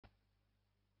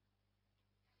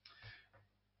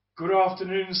Good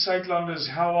afternoon, Suidlanders.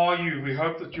 How are you? We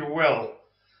hope that you're well.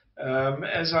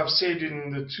 As I've said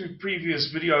in the two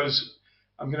previous videos,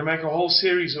 I'm going to make a whole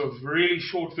series of really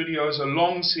short videos, a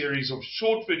long series of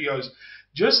short videos,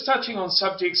 just touching on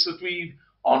subjects that we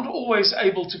aren't always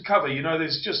able to cover. You know,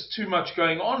 there's just too much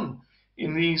going on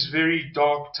in these very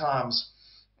dark times.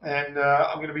 And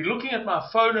I'm going to be looking at my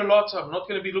phone a lot. I'm not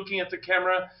going to be looking at the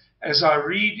camera as I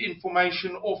read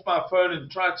information off my phone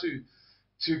and try to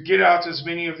get out as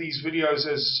many of these videos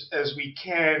as we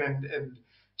can and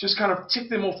just kind of tick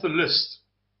them off the list.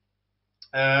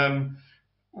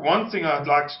 One thing I'd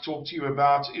like to talk to you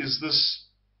about is this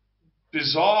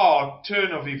bizarre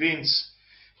turn of events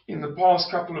in the past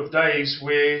couple of days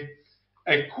where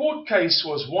a court case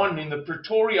was won in the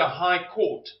Pretoria High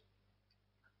Court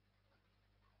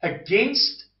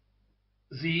against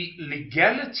the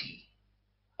legality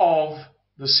of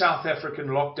the South African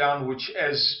lockdown, which,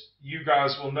 as you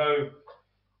guys will know,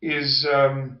 is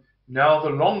now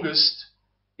the longest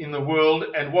in the world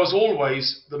and was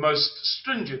always the most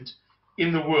stringent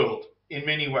in the world in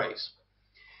many ways.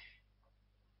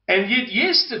 And yet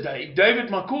yesterday,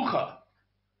 David Makuga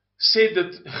said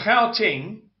that the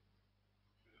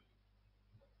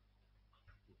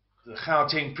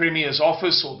Gauteng Premier's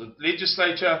office or the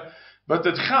legislature, but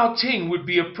that Gauteng would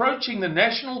be approaching the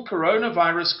National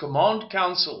Coronavirus Command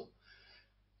Council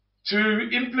to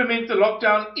implement the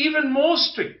lockdown even more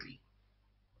strictly.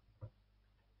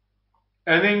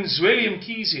 And then Zweli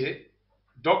Mkhize,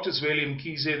 Dr. Zweli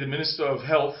Mkhize, the Minister of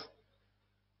Health,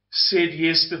 said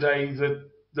yesterday that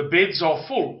the beds are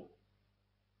full.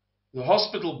 The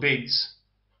hospital beds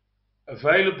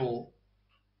available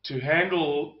to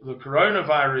handle the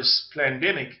coronavirus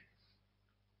pandemic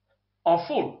are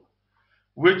full,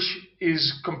 which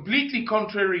is completely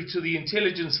contrary to the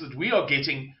intelligence that we are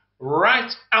getting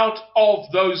right out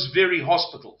of those very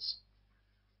hospitals.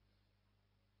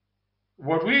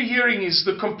 What we're hearing is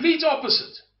the complete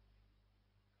opposite.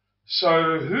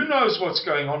 So who knows what's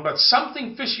going on, but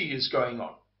something fishy is going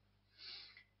on.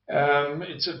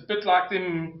 It's a bit like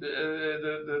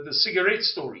the cigarette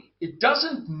story. It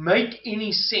doesn't make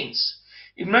any sense.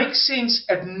 It makes sense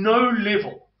at no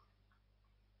level.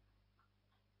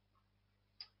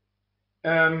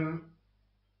 And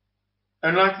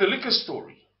like the liquor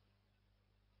story,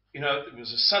 you know, there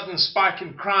was a sudden spike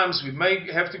in crimes. We may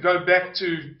have to go back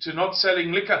to not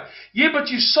selling liquor. Yeah, but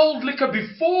you sold liquor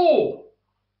before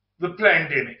the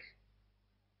pandemic,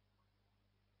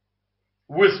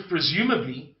 with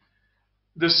presumably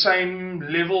the same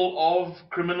level of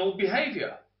criminal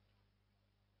behavior.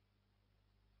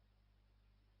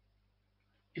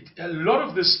 A lot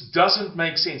of this doesn't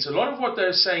make sense. A lot of what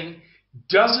they're saying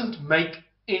doesn't make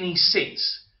any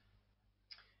sense.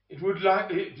 It would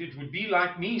be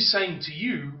like me saying to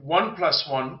you 1 +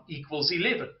 1 =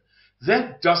 11.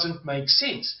 That doesn't make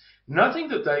sense. Nothing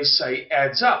that they say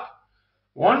adds up.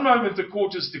 One moment the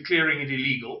court is declaring it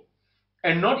illegal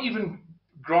and not even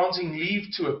granting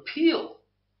leave to appeal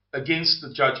against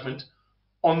the judgment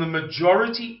on the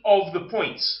majority of the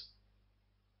points,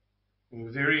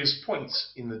 various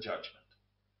points in the judgment.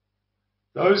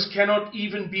 Those cannot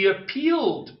even be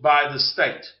appealed by the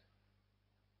state.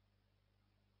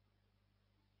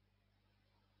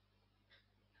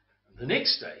 The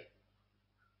next day,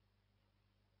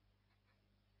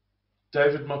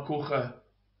 David Makuga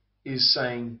is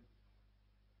saying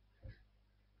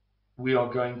we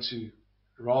are going to,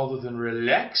 rather than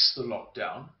relax the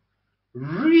lockdown,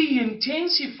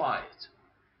 re-intensify it.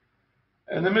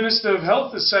 And the Minister of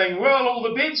Health is saying, well, all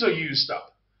the beds are used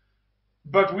up.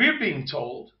 But we're being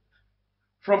told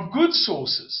from good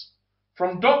sources,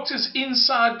 from doctors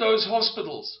inside those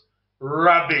hospitals,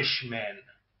 rubbish, man.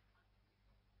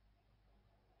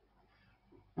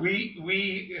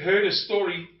 We heard a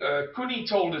story, Kuni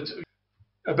told it,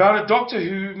 about a doctor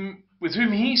with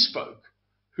whom he spoke,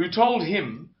 who told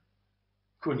him,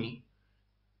 Kuni,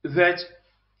 that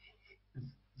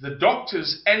the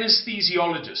doctor's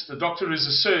anesthesiologist, the doctor is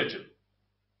a surgeon,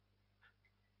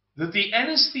 that the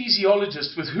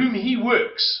anesthesiologist with whom he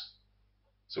works,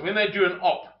 so when they do an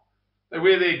op, they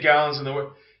wear their gowns and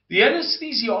the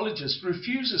anesthesiologist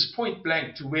refuses point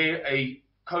blank to wear a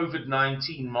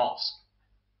COVID-19 mask.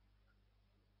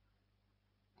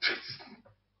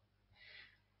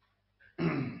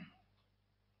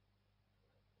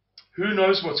 Who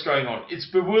knows what's going on? It's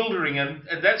bewildering, and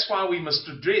that's why we must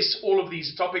address all of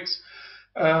these topics,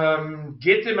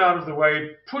 get them out of the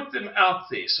way, put them out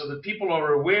there so that people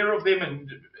are aware of them,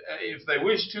 and if they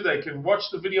wish to, they can watch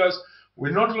the videos.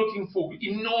 We're not looking for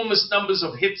enormous numbers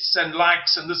of hits and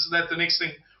likes and this and that, the next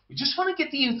thing. We just want to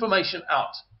get the information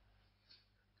out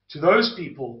to those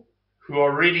people who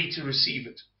are ready to receive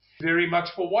it. Very much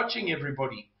for watching,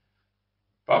 everybody.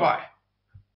 Bye-bye.